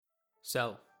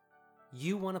So,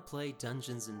 you want to play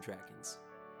Dungeons and Dragons.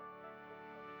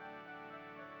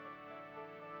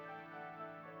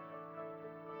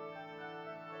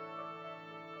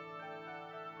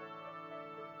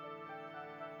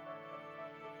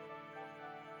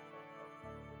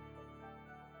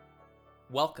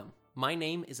 Welcome. My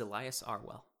name is Elias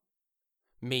Arwell.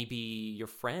 Maybe your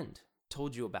friend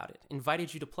told you about it,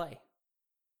 invited you to play.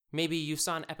 Maybe you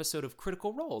saw an episode of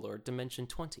Critical Role or Dimension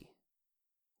 20.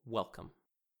 Welcome.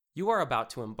 You are about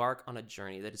to embark on a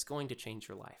journey that is going to change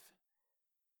your life.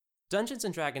 Dungeons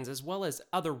 & Dragons, as well as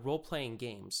other role-playing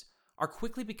games, are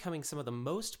quickly becoming some of the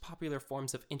most popular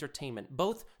forms of entertainment,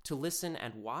 both to listen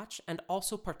and watch, and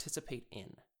also participate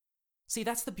in. See,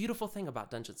 that's the beautiful thing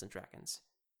about Dungeons & Dragons.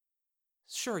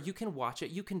 Sure, you can watch it,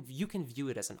 you can view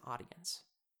it as an audience.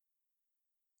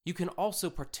 You can also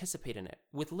participate in it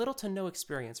with little to no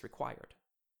experience required.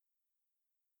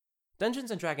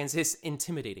 Dungeons & Dragons is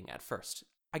intimidating at first,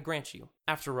 I grant you.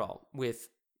 After all, with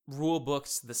rule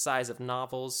books the size of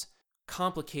novels,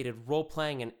 complicated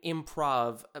role-playing and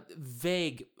improv,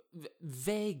 vague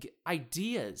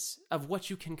ideas of what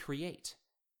you can create,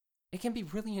 it can be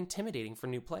really intimidating for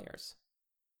new players.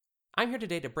 I'm here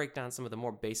today to break down some of the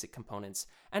more basic components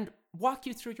and walk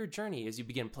you through your journey as you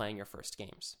begin playing your first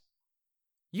games.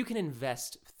 You can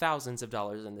invest thousands of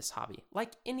dollars in this hobby,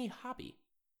 like any hobby.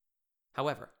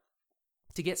 However,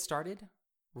 to get started,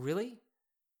 really,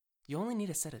 you only need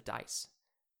a set of dice.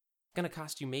 Gonna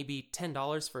cost you maybe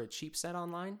 $10 for a cheap set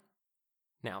online?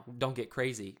 Now, don't get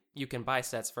crazy. You can buy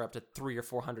sets for up to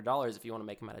 $300 or $400 if you want to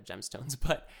make them out of gemstones,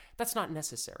 but that's not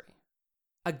necessary.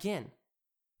 Again,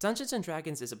 Dungeons &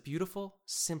 Dragons is a beautiful,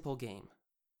 simple game.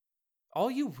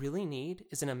 All you really need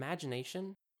is an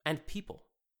imagination and people.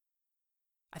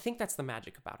 I think that's the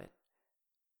magic about it.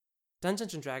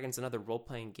 Dungeons & Dragons and other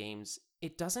role-playing games,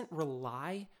 it doesn't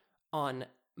rely on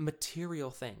material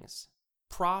things,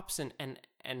 props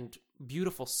and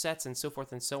beautiful sets and so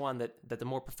forth and so on that the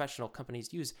more professional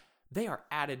companies use. They are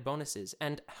added bonuses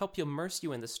and help you immerse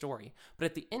you in the story. But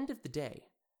at the end of the day,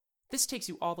 this takes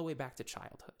you all the way back to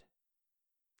childhood.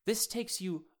 This takes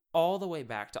you all the way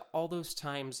back to all those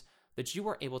times that you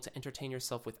were able to entertain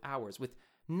yourself with hours with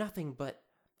nothing but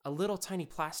a little tiny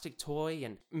plastic toy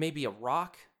and maybe a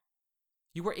rock.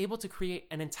 You were able to create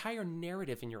an entire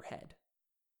narrative in your head.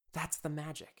 That's the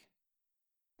magic.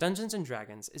 Dungeons &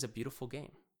 Dragons is a beautiful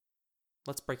game.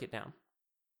 Let's break it down.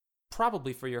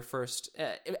 Probably for your first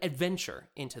adventure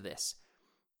into this,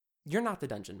 you're not the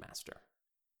Dungeon Master.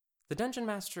 The Dungeon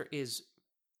Master is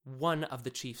one of the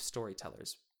chief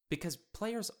storytellers, because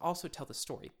players also tell the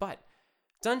story, but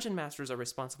Dungeon Masters are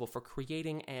responsible for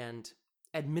creating and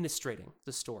administrating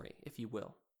the story, if you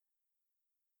will.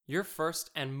 Your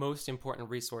first and most important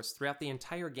resource throughout the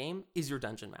entire game is your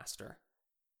Dungeon Master.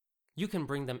 You can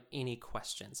bring them any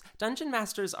questions. Dungeon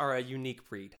Masters are a unique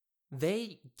breed.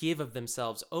 They give of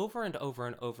themselves over and over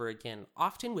and over again,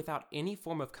 often without any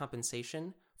form of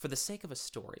compensation, for the sake of a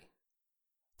story.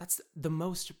 That's the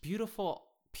most beautiful,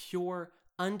 pure,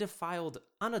 undefiled,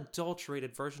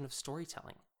 unadulterated version of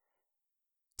storytelling.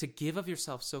 To give of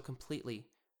yourself so completely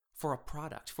for a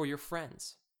product, for your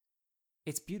friends.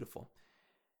 It's beautiful.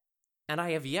 And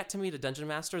I have yet to meet a Dungeon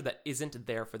Master that isn't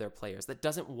there for their players, that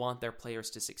doesn't want their players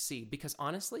to succeed. Because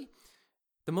honestly,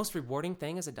 the most rewarding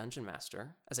thing as a Dungeon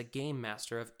Master, as a game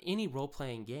master of any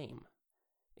role-playing game,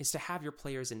 is to have your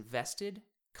players invested,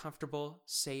 comfortable,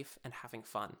 safe, and having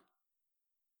fun.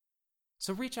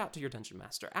 So reach out to your Dungeon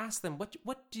Master. Ask them,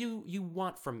 what do you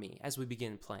want from me as we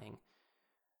begin playing?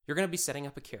 You're going to be setting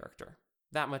up a character.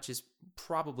 That much is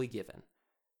probably given.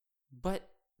 But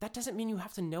that doesn't mean you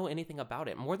have to know anything about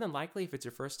it. More than likely, if it's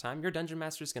your first time, your Dungeon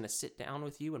Master is going to sit down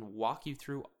with you and walk you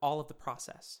through all of the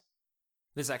process.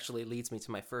 This actually leads me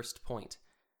to my first point.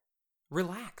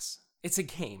 Relax. It's a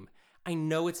game. I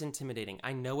know it's intimidating.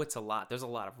 I know it's a lot. There's a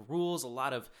lot of rules, a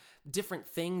lot of different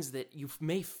things that you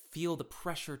may feel the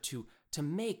pressure to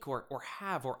make or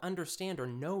have or understand or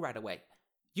know right away.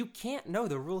 You can't know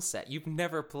the rule set. You've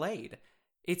never played.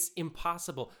 It's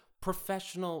impossible.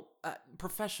 Professional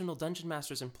Dungeon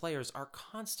Masters and players are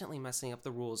constantly messing up the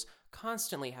rules,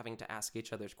 constantly having to ask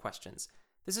each other questions.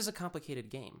 This is a complicated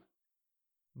game.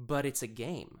 But it's a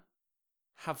game.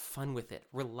 Have fun with it.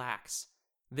 Relax.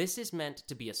 This is meant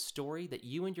to be a story that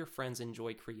you and your friends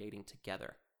enjoy creating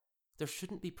together. There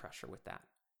shouldn't be pressure with that.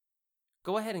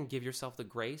 Go ahead and give yourself the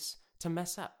grace to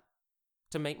mess up,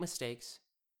 to make mistakes,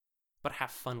 but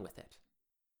have fun with it.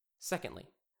 Secondly,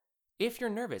 if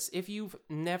you're nervous, if you've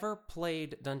never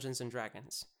played Dungeons &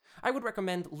 Dragons, I would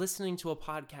recommend listening to a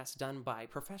podcast done by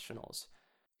professionals.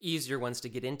 Easier ones to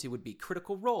get into would be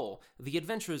Critical Role, The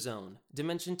Adventure Zone,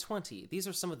 Dimension 20. These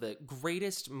are some of the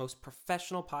greatest, most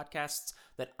professional podcasts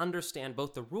that understand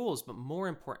both the rules, but more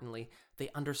importantly,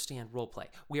 they understand roleplay.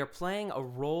 We are playing a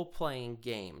role-playing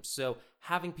game, so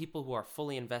having people who are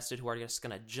fully invested, who are just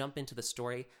going to jump into the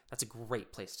story, that's a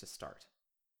great place to start.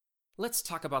 Let's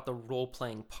talk about the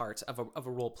role-playing part of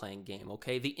a role-playing game,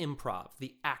 okay? The improv,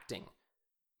 the acting.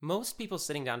 Most people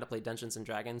sitting down to play Dungeons &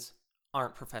 Dragons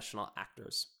aren't professional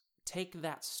actors. Take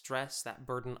that stress, that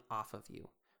burden off of you,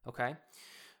 okay?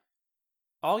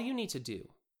 All you need to do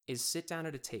is sit down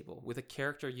at a table with a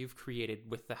character you've created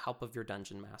with the help of your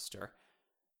dungeon master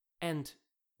and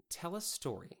tell a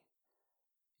story.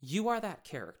 You are that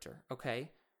character, okay?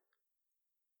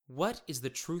 What is the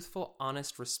truthful,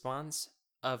 honest response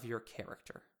of your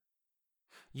character?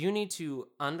 You need to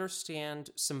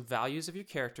understand some values of your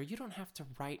character. You don't have to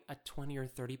write a 20 or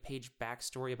 30 page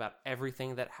backstory about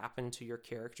everything that happened to your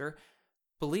character.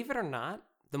 Believe it or not,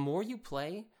 the more you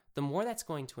play, the more that's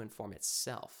going to inform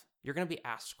itself. You're going to be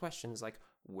asked questions like,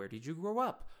 where did you grow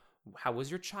up? How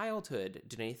was your childhood?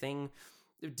 Did any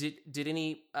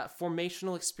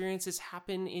formational experiences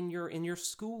happen in your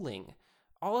schooling?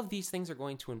 All of these things are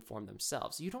going to inform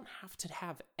themselves. You don't have to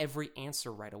have every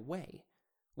answer right away.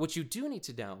 What you do need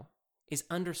to know is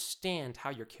understand how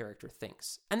your character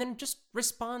thinks, and then just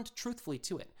respond truthfully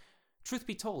to it. Truth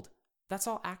be told, that's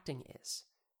all acting is.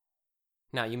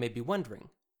 Now, you may be wondering,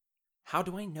 how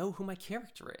do I know who my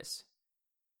character is?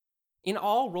 In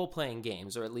all role-playing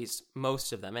games, or at least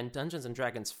most of them, and Dungeons &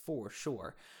 Dragons for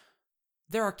sure,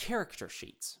 there are character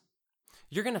sheets.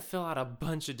 You're going to fill out a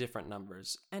bunch of different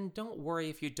numbers, and don't worry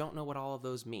if you don't know what all of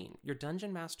those mean. Your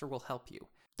dungeon master will help you.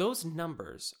 Those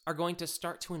numbers are going to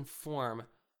start to inform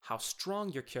how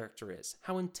strong your character is,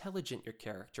 how intelligent your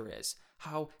character is,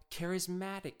 how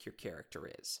charismatic your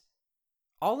character is.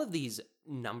 All of these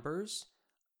numbers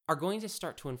are going to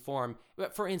start to inform,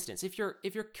 for instance, if your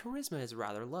charisma is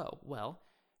rather low, well,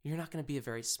 you're not going to be a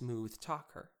very smooth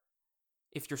talker.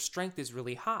 If your strength is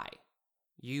really high,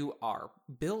 you are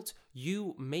built,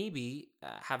 you maybe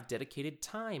have dedicated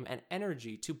time and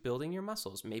energy to building your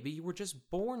muscles. Maybe you were just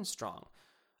born strong.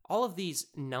 All of these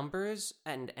numbers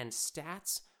and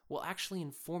stats will actually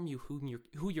inform you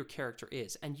who your character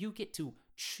is, and you get to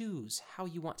choose how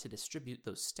you want to distribute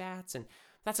those stats, and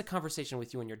that's a conversation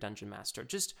with you and your dungeon master.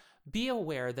 Just be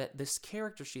aware that this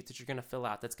character sheet that you're going to fill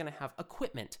out, that's going to have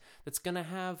equipment, that's going to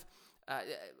have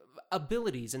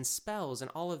abilities and spells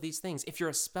and all of these things. If you're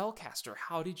a spellcaster,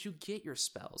 how did you get your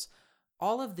spells?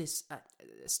 All of this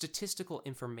statistical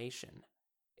information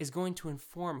is going to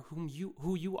inform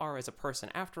who you are as a person.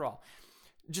 After all,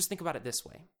 just think about it this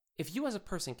way. If you as a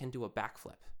person can do a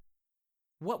backflip,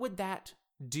 what would that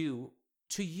do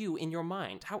to you in your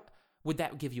mind? How would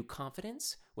that give you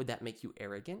confidence? Would that make you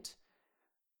arrogant?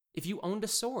 If you owned a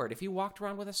sword, if you walked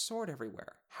around with a sword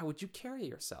everywhere, how would you carry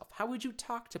yourself? How would you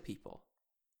talk to people?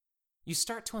 You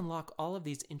start to unlock all of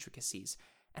these intricacies,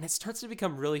 and it starts to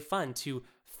become really fun to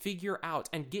figure out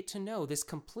and get to know this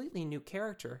completely new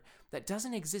character that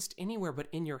doesn't exist anywhere but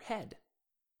in your head,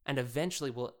 and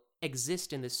eventually will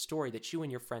exist in this story that you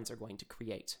and your friends are going to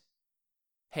create.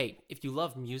 Hey, if you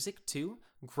love music too,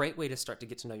 great way to start to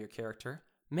get to know your character.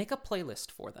 Make a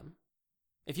playlist for them.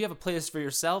 If you have a playlist for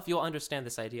yourself, you'll understand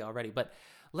this idea already, but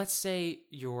let's say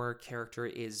your character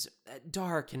is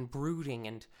dark and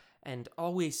brooding and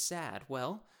always sad.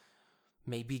 Well,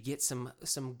 maybe get some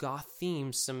goth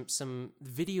themes, some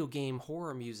video game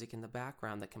horror music in the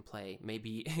background that can play.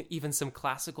 Maybe even some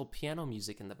classical piano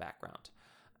music in the background.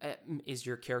 Is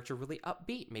your character really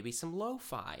upbeat? Maybe some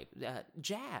lo-fi,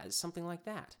 jazz, something like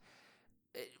that.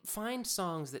 Find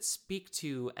songs that speak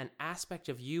to an aspect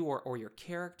of you or your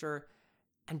character,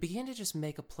 and begin to just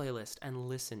make a playlist and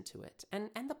listen to it. And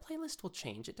the playlist will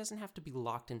change. It doesn't have to be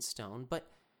locked in stone, but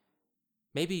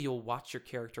maybe you'll watch your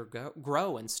character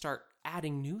grow and start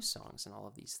adding new songs and all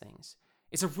of these things.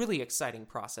 It's a really exciting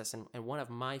process and one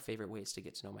of my favorite ways to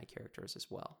get to know my characters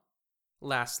as well.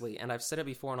 Lastly, and I've said it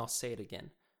before and I'll say it again,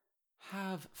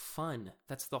 have fun.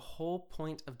 That's the whole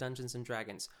point of Dungeons &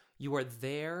 Dragons. You are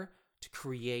there to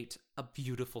create a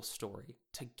beautiful story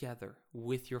together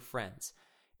with your friends.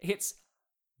 It's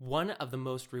one of the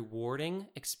most rewarding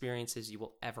experiences you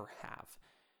will ever have.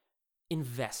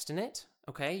 Invest in it,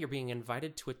 okay? You're being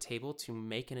invited to a table to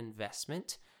make an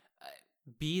investment.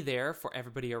 Be there for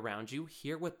everybody around you.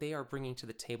 Hear what they are bringing to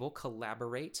the table.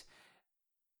 Collaborate.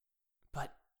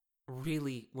 But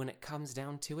really, when it comes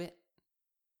down to it,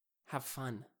 have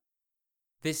fun.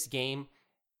 This game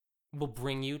will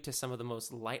bring you to some of the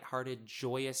most lighthearted,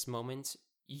 joyous moments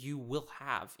you will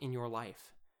have in your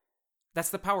life. That's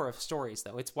the power of stories,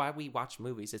 though. It's why we watch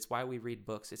movies. It's why we read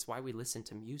books. It's why we listen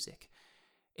to music.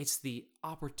 It's the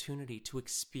opportunity to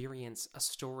experience a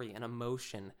story, an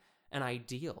emotion, an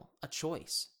ideal, a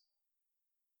choice.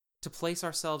 To place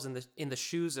ourselves in the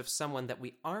shoes of someone that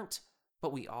we aren't,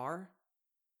 but we are.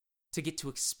 To get to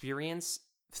experience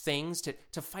things,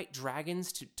 to fight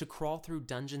dragons, to crawl through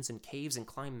dungeons and caves and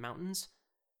climb mountains.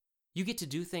 You get to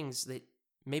do things that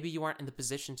maybe you aren't in the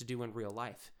position to do in real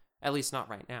life. At least not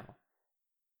right now.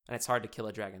 And it's hard to kill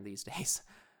a dragon these days.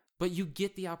 But you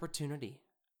get the opportunity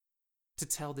to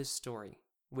tell this story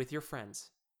with your friends.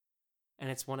 And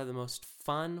it's one of the most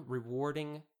fun,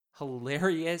 rewarding,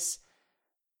 hilarious,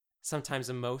 sometimes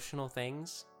emotional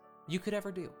things you could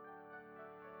ever do.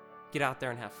 Get out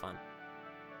there and have fun.